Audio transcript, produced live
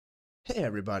Hey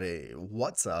everybody,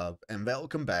 what's up and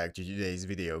welcome back to today's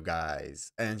video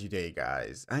guys. And today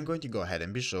guys, I'm going to go ahead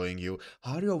and be showing you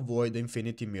how to avoid the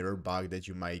infinity mirror bug that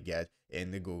you might get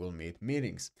in the Google Meet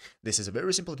meetings. This is a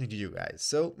very simple thing to do guys,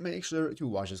 so make sure to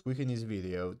watch this quick in this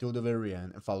video till the very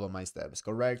end and follow my steps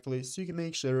correctly so you can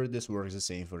make sure this works the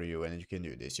same for you and you can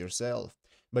do this yourself.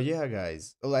 But yeah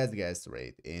guys, let's get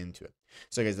straight into it.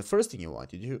 So guys, the first thing you want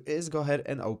to do is go ahead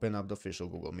and open up the official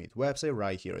Google Meet website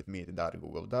right here at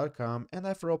meet.google.com. And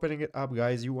after opening it up,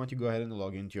 guys, you want to go ahead and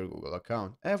log into your Google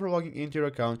account. After logging into your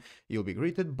account, you'll be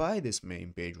greeted by this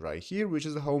main page right here, which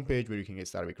is the home page where you can get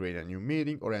started with creating a new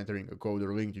meeting or entering a code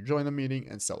or link to join a meeting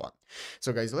and so on.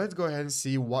 So guys, let's go ahead and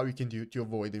see what we can do to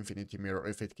avoid Infinity Mirror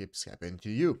if it keeps happening to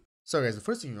you. So guys, the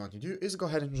first thing you want to do is go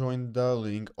ahead and join the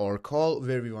link or call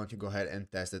where we want to go ahead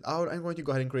and test it out. I'm going to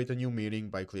go ahead and create a new meeting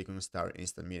by clicking on Start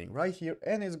Instant Meeting right here,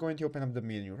 and it's going to open up the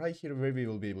menu right here where we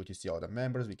will be able to see all the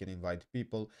members, we can invite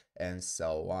people and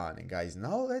so on. And guys,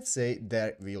 now let's say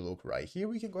that we look right here,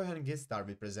 we can go ahead and get started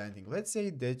with presenting. Let's say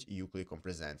that you click on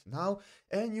present now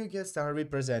and you get started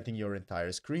with presenting your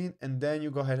entire screen, and then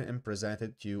you go ahead and present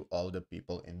it to all the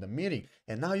people in the meeting.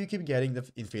 And now you keep getting the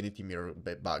infinity mirror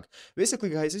bug. Basically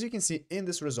guys, as you can see in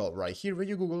this result right here, when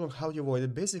you Google on how to avoid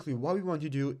it, basically what we want to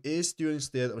do is to,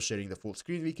 instead of sharing the full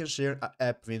screen, we can share an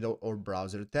app window or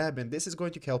browser tab, and this is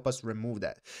going to help us remove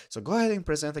that. So go ahead and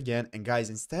present again, and guys,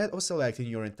 instead of selecting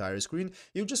your entire screen,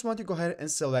 you just want to go ahead and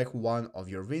select one of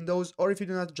your windows, or if you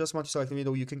do not just want to select a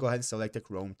window, you can go ahead and select a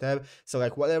Chrome tab,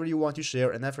 select whatever you want to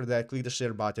share, and after that click the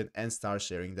share button and start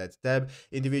sharing that tab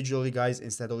individually guys,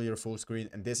 instead of your full screen,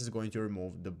 and this is going to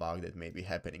remove the bug that may be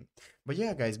happening. But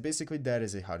yeah guys, basically that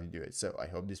is how to do it. So I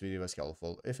hope this video was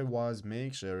helpful. If it was,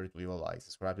 make sure to leave a like,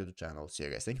 subscribe to the channel. See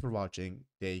you guys, thank you for watching,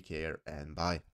 take care and bye.